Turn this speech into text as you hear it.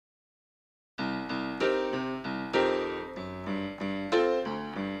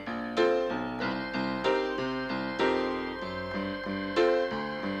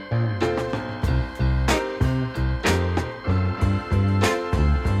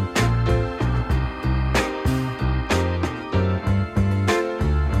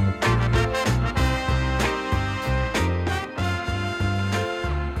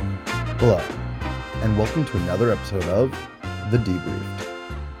welcome to another episode of The Debriefed.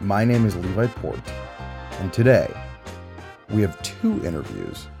 My name is Levi Port, and today we have two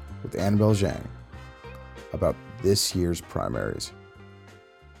interviews with Annabelle Zhang about this year's primaries.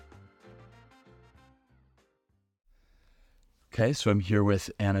 Okay, so I'm here with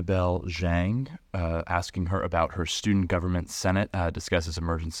Annabelle Zhang, asking her about her Student Government Senate discusses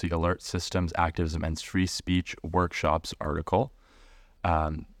emergency alert systems, activism, and free speech workshops article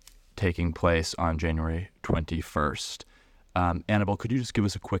taking place on January 21st. Annabelle, could you just give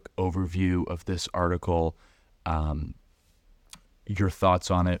us a quick overview of this article, your thoughts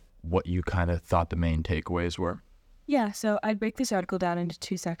on it, what you kind of thought the main takeaways were? Yeah, so I'd break this article down into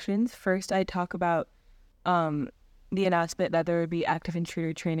two sections. First, I'd talk about the announcement that there would be active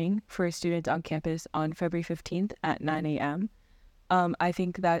intruder training for students on campus on February 15th at 9 a.m. I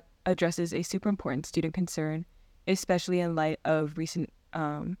think that addresses a super important student concern, especially in light of recent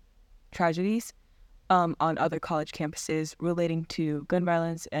tragedies on other college campuses relating to gun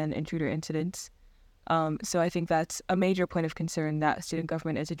violence and intruder incidents. So I think that's a major point of concern that student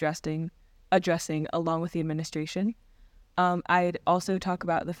government is addressing along with the administration. I'd also talk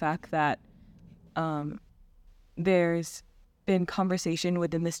about the fact that there's been conversation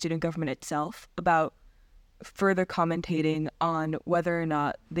within the student government itself about further commentating on whether or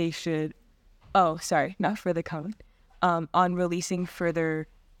not they should, on releasing further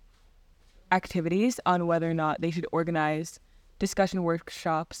activities on whether or not they should organize discussion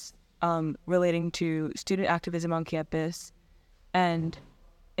workshops relating to student activism on campus and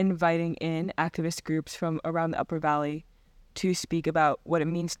inviting in activist groups from around the Upper Valley to speak about what it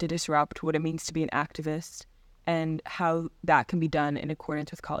means to disrupt, what it means to be an activist, and how that can be done in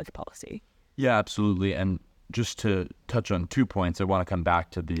accordance with college policy. Yeah, absolutely. And just to touch on 2 points, I want to come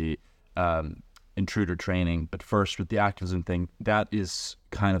back to the intruder training. But first, with the activism thing, that is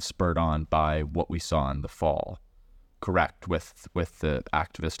kind of spurred on by what we saw in the fall, correct, with the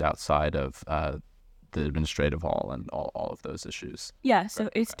activist outside of the administrative hall and all of those issues. Yeah, so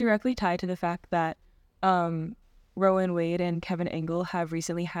it's directly tied to the fact that Rowan Wade and Kevin Engel have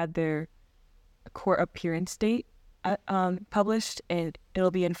recently had their court appearance date published, and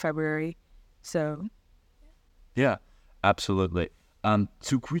it'll be in February. So yeah, absolutely.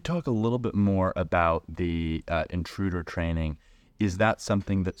 So could we talk a little bit more about the intruder training? Is that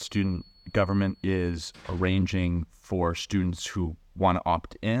something that student government is arranging for students who want to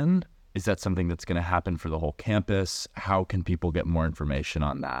opt in? Is that something that's going to happen for the whole campus? How can people get more information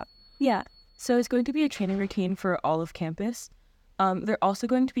on that? Yeah, so it's going to be a training routine for all of campus. They're also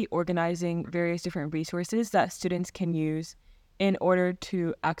going to be organizing various different resources that students can use in order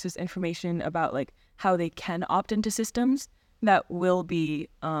to access information about like how they can opt into systems that will be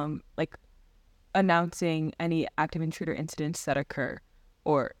announcing any active intruder incidents that occur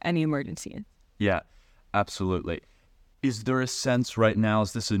or any emergency. Yeah, absolutely. Is there a sense right now,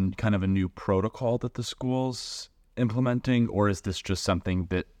 is this kind of a new protocol that the school's implementing, or is this just something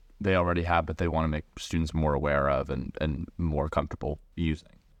that they already have, but they want to make students more aware of and more comfortable using?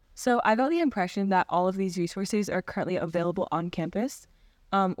 So I got the impression that all of these resources are currently available on campus.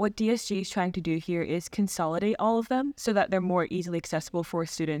 What DSG is trying to do here is consolidate all of them so that they're more easily accessible for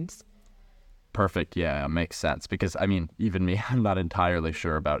students. Perfect. Yeah, it makes sense. Because, I mean, even me, I'm not entirely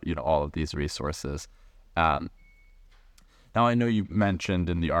sure about, all of these resources. Now, I know you mentioned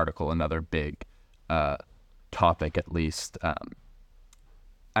in the article another big topic, at least,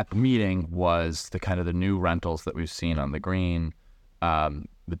 at the meeting was the kind of the new rentals that we've seen on the green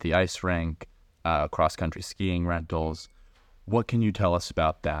with the ice rink, cross-country skiing rentals. What can you tell us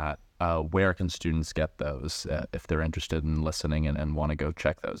about that? Where can students get those if they're interested in listening and want to go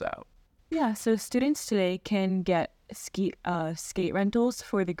check those out? Yeah, so students today can get skate rentals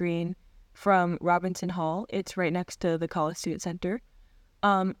for the green from Robinson Hall. It's right next to the College Student Center.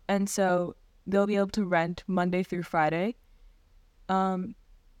 And so they'll be able to rent Monday through Friday.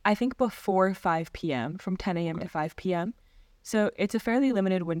 I think before 5 p.m., from 10 a.m. to 5 p.m. So it's a fairly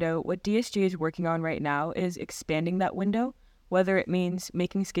limited window. What DSG is working on right now is expanding that window, whether it means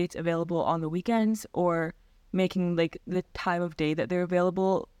making skates available on the weekends or making like the time of day that they're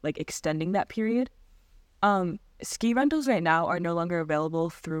available, like extending that period. Ski rentals right now are no longer available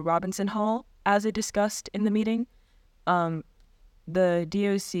through Robinson Hall, as I discussed in the meeting. The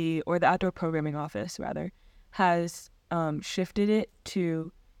DOC, or the Outdoor Programming Office, rather, has shifted it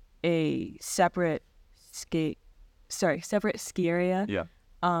to a separate ski area. Yeah.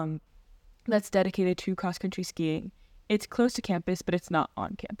 That's dedicated to cross-country skiing. It's close to campus, but it's not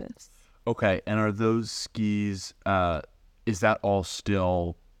on campus. Okay, and are those skis, is that all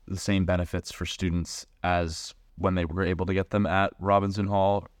still the same benefits for students as when they were able to get them at Robinson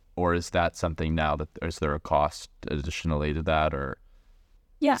Hall, or is that something now that is there a cost additionally to that, or?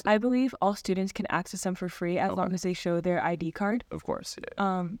 Yeah, I believe all students can access them for free as long as they show their ID card. Of course,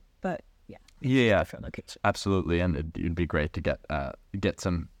 yeah. But yeah. Yeah, absolutely, and it'd be great to get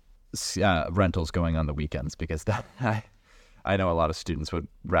some rentals going on the weekends, because I know a lot of students would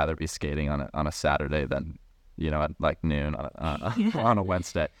rather be skating on a Saturday than at like noon on a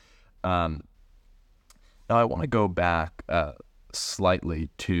Wednesday. Now I want to go back slightly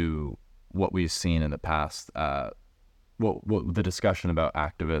to what we've seen in the past. The discussion about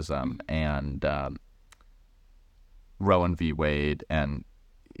activism and Roe v. Wade, and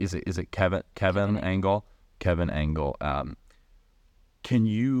is it Kevin Engel? Kevin Engel. Can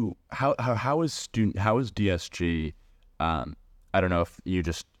you how is DSG? I don't know if you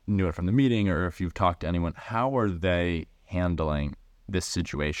just knew it from the meeting or if you've talked to anyone. How are they handling this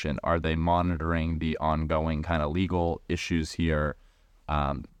situation? Are they monitoring the ongoing kind of legal issues here?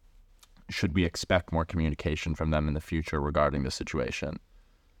 Should we expect more communication from them in the future regarding the situation?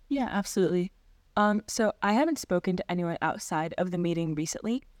 Yeah, absolutely. So I haven't spoken to anyone outside of the meeting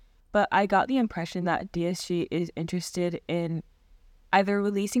recently, but I got the impression that DSG is interested in either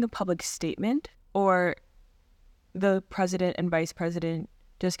releasing a public statement, or the president and vice president,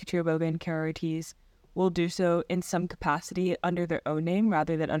 Jessica Tirboga and Kara Ortiz, will do so in some capacity under their own name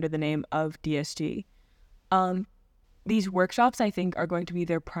rather than under the name of DSG. These workshops, I think, are going to be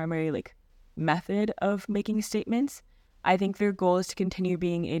their primary method of making statements. I think their goal is to continue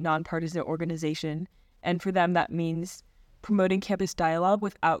being a nonpartisan organization, and for them that means promoting campus dialogue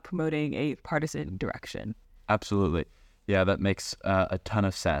without promoting a partisan direction. Absolutely. Yeah, that makes a ton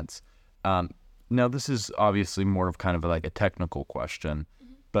of sense. Now, this is obviously more of kind of like a technical question,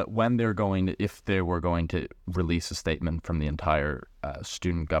 but if they were going to release a statement from the entire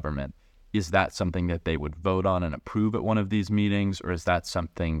student government, is that something that they would vote on and approve at one of these meetings, or is that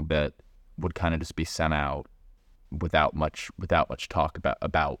something that would kind of just be sent out without much talk about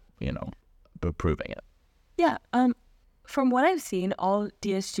approving it? Yeah. From what I've seen, all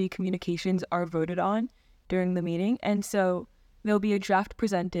DSG communications are voted on during the meeting, and so there'll be a draft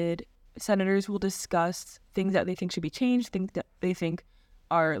presented. Senators will discuss things that they think should be changed, things that they think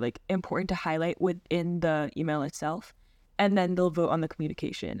are important to highlight within the email itself, and then they'll vote on the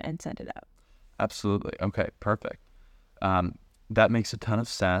communication and send it out. Absolutely. Okay, perfect. That makes a ton of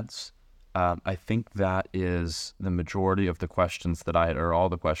sense. I think that is the majority of the questions that I had, or all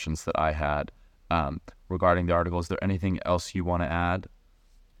the questions that I had regarding the article. Is there anything else you want to add?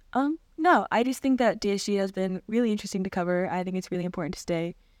 No, I just think that DSG has been really interesting to cover. I think it's really important to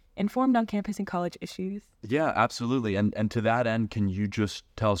stay informed on campus and college issues. Yeah, absolutely. And to that end, can you just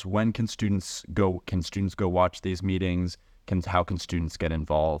tell us when can students go watch these meetings? How can students get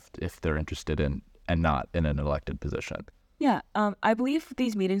involved if they're interested in and not in an elected position? Yeah, I believe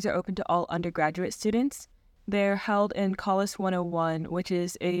these meetings are open to all undergraduate students. They're held in Collis 101, which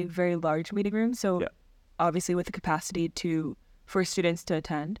is a very large meeting room, so obviously with the capacity for students to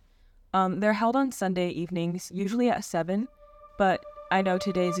attend. They're held on Sunday evenings, usually at 7, but I know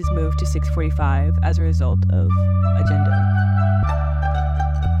today's is moved to 6:45 as a result of agenda.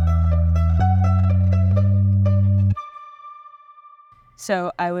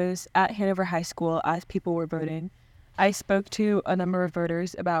 So I was at Hanover High School as people were voting. I spoke to a number of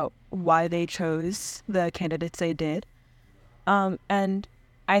voters about why they chose the candidates they did. And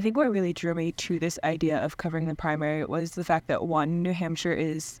I think what really drew me to this idea of covering the primary was the fact that, one, New Hampshire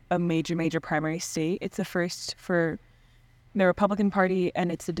is a major primary state. It's the first for the Republican Party,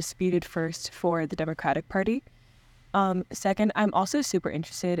 and it's a disputed first for the Democratic Party. Second, I'm also super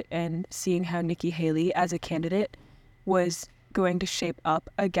interested in seeing how Nikki Haley as a candidate was going to shape up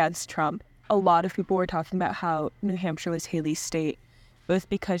against Trump. A lot of people were talking about how New Hampshire was Haley's state, both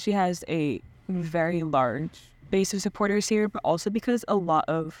because she has a very large base of supporters here, but also because a lot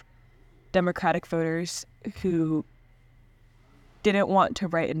of Democratic voters who didn't want to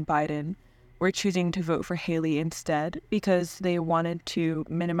write in Biden were choosing to vote for Haley instead because they wanted to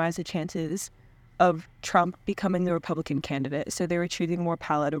minimize the chances of Trump becoming the Republican candidate. So they were choosing a more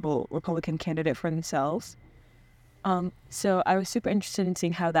palatable Republican candidate for themselves. So I was super interested in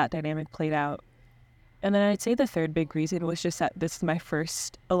seeing how that dynamic played out. And then I'd say the third big reason was just that this is my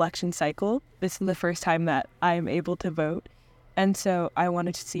first election cycle. This is the first time that I'm able to vote. And so I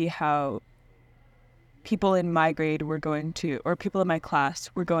wanted to see how people in my grade were going to, or people in my class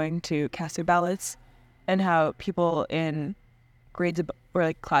were going to cast their ballots, and how people in grades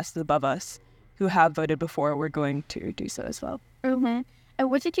or classes above us who have voted before were going to do so as well. Mm-hmm. And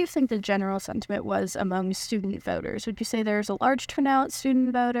what did you think the general sentiment was among student voters? Would you say there's a large turnout,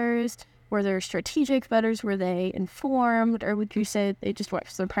 student voters? Were there strategic voters? Were they informed? Or would you say they just went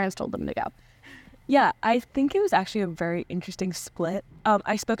because their parents told them to go? Yeah, I think it was actually a very interesting split.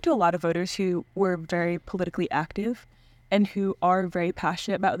 I spoke to a lot of voters who were very politically active and who are very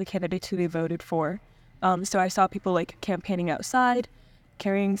passionate about the candidates who they voted for. So I saw people like campaigning outside,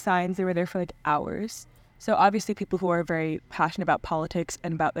 carrying signs. They were there for like hours. So obviously people who are very passionate about politics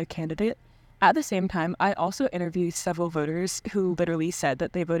and about their candidate. At the same time, I also interviewed several voters who literally said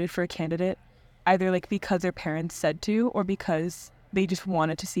that they voted for a candidate either like because their parents said to or because they just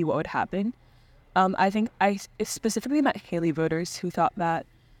wanted to see what would happen. I think I specifically met Haley voters who thought that,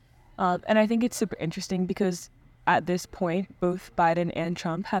 and I think it's super interesting because at this point, both Biden and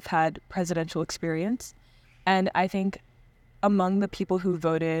Trump have had presidential experience. And I think among the people who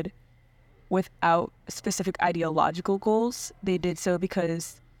voted without specific ideological goals, they did so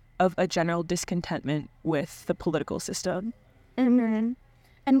because of a general discontentment with the political system. Mm-hmm.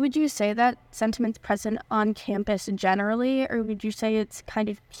 And would you say that sentiment's present on campus generally, or would you say it's kind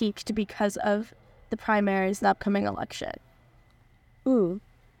of peaked because of the primaries, the upcoming election? Ooh,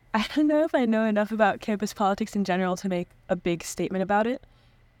 I don't know if I know enough about campus politics in general to make a big statement about it,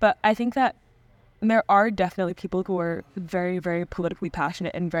 but I think that there are definitely people who are very, very politically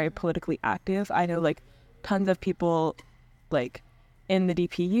passionate and very politically active. I know like tons of people like in the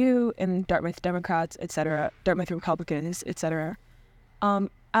DPU, in Dartmouth Democrats, etc., Dartmouth Republicans, etc.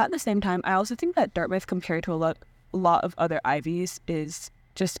 At the same time, I also think that Dartmouth, compared to a lot of other Ivies, is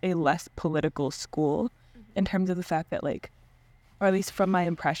just a less political school in terms of the fact that like, or at least from my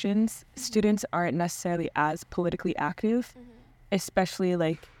impressions, students aren't necessarily as politically active, especially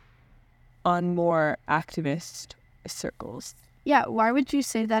like on more activist circles. Yeah, why would you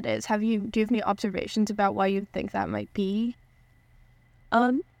say that is? Do you have any observations about why you think that might be?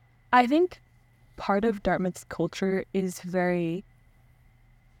 I think part of Dartmouth's culture is very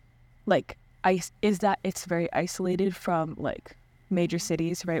like is that it's very isolated from like major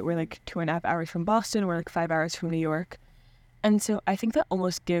cities, right? We're like 2.5 hours from Boston, we're like 5 hours from New York. And so I think that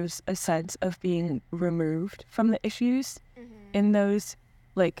almost gives a sense of being removed from the issues in those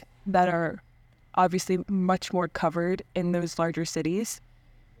like that are obviously much more covered in those larger cities.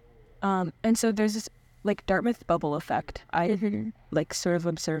 And so there's this like Dartmouth bubble effect I like sort of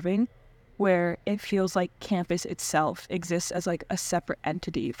observing, where it feels like campus itself exists as like a separate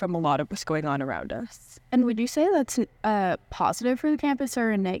entity from a lot of what's going on around us. And would you say that's positive for the campus or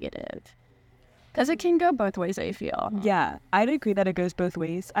a negative? Because it can go both ways, I feel. Yeah, I'd agree that it goes both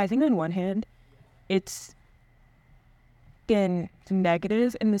ways. I think on one hand, it's been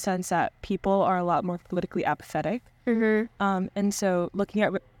negative in the sense that people are a lot more politically apathetic. And so looking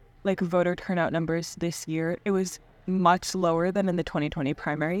at like voter turnout numbers this year, it was much lower than in the 2020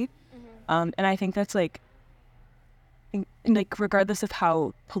 primary. And I think that's like regardless of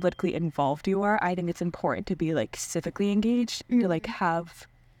how politically involved you are, I think it's important to be like civically engaged, to like have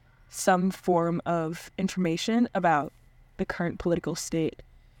some form of information about the current political state.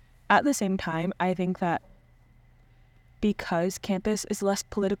 At the same time, I think that because campus is less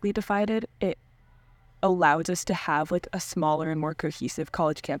politically divided, it allows us to have like a smaller and more cohesive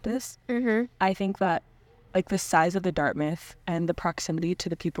college campus. I think that like the size of the Dartmouth and the proximity to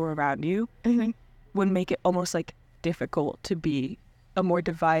the people around you would make it almost like difficult to be a more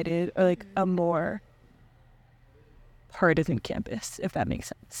divided or like a more partisan campus, if that makes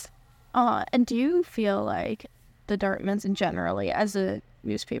sense. And do you feel like the Dartmouths generally, as a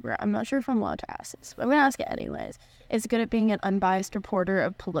newspaper, I'm not sure if I'm allowed to ask this, but I'm going to ask it anyways, is good at being an unbiased reporter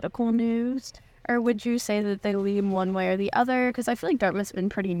of political news? Or would you say that they lean one way or the other? Because I feel like Dartmouth's been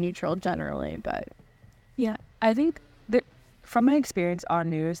pretty neutral generally, but... Yeah, I think that from my experience on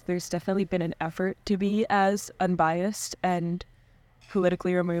news, there's definitely been an effort to be as unbiased and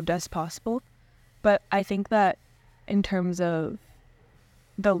politically removed as possible. But I think that in terms of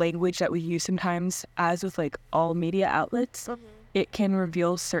the language that we use sometimes, as with like all media outlets, it can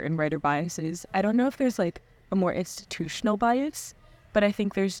reveal certain writer biases. I don't know if there's like a more institutional bias, but I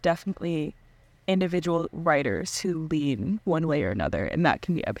think there's definitely individual writers who lean one way or another, and that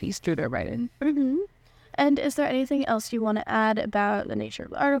can be evidenced through their writing. And is there anything else you want to add about the nature of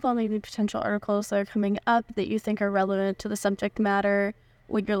the article, maybe potential articles that are coming up that you think are relevant to the subject matter,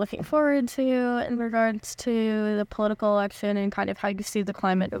 what you're looking forward to in regards to the political election and kind of how you see the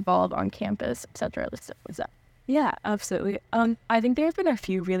climate evolve on campus, etc.? What's that? Yeah, absolutely. I think there have been a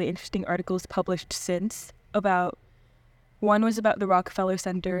few really interesting articles published since about, one was about the Rockefeller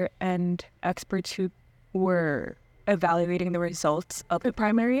Center and experts who were evaluating the results of the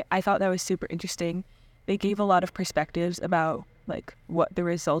primary. I thought that was super interesting. They gave a lot of perspectives about like what the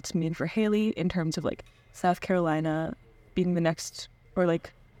results mean for Haley in terms of like South Carolina being the next, or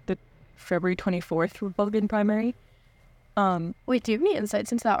like the February 24th Republican primary. Wait, do you have any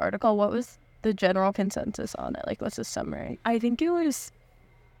insights into that article? What was the general consensus on it? Like, what's the summary? I think it was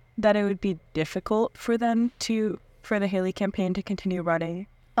that it would be difficult for the Haley campaign to continue running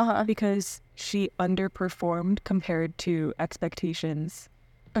because she underperformed compared to expectations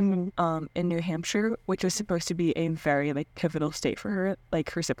in New Hampshire, which was supposed to be a very pivotal state for her.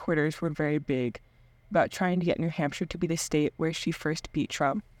 Like, her supporters were very big about trying to get New Hampshire to be the state where she first beat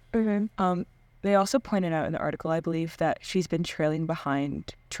Trump. They also pointed out in the article, I believe, that she's been trailing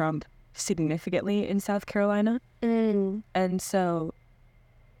behind Trump significantly in South Carolina. And so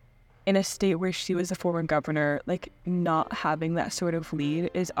in a state where she was a former governor, not having that sort of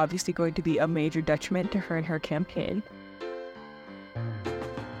lead is obviously going to be a major detriment to her and her campaign.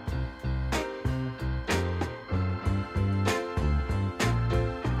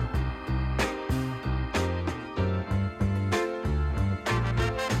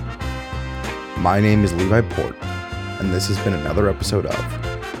 My name is Levi Port, and this has been another episode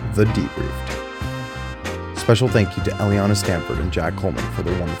of The Debriefed. Special thank you to Eilana Stanford and Jack Coleman for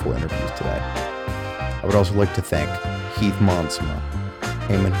their wonderful interviews today. I would also like to thank Heath Monsma,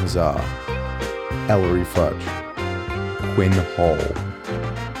 Eamon Huzzah, Ellery Fudge, Quinn Hall,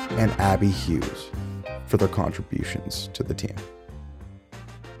 and Abby Hughes for their contributions to the team.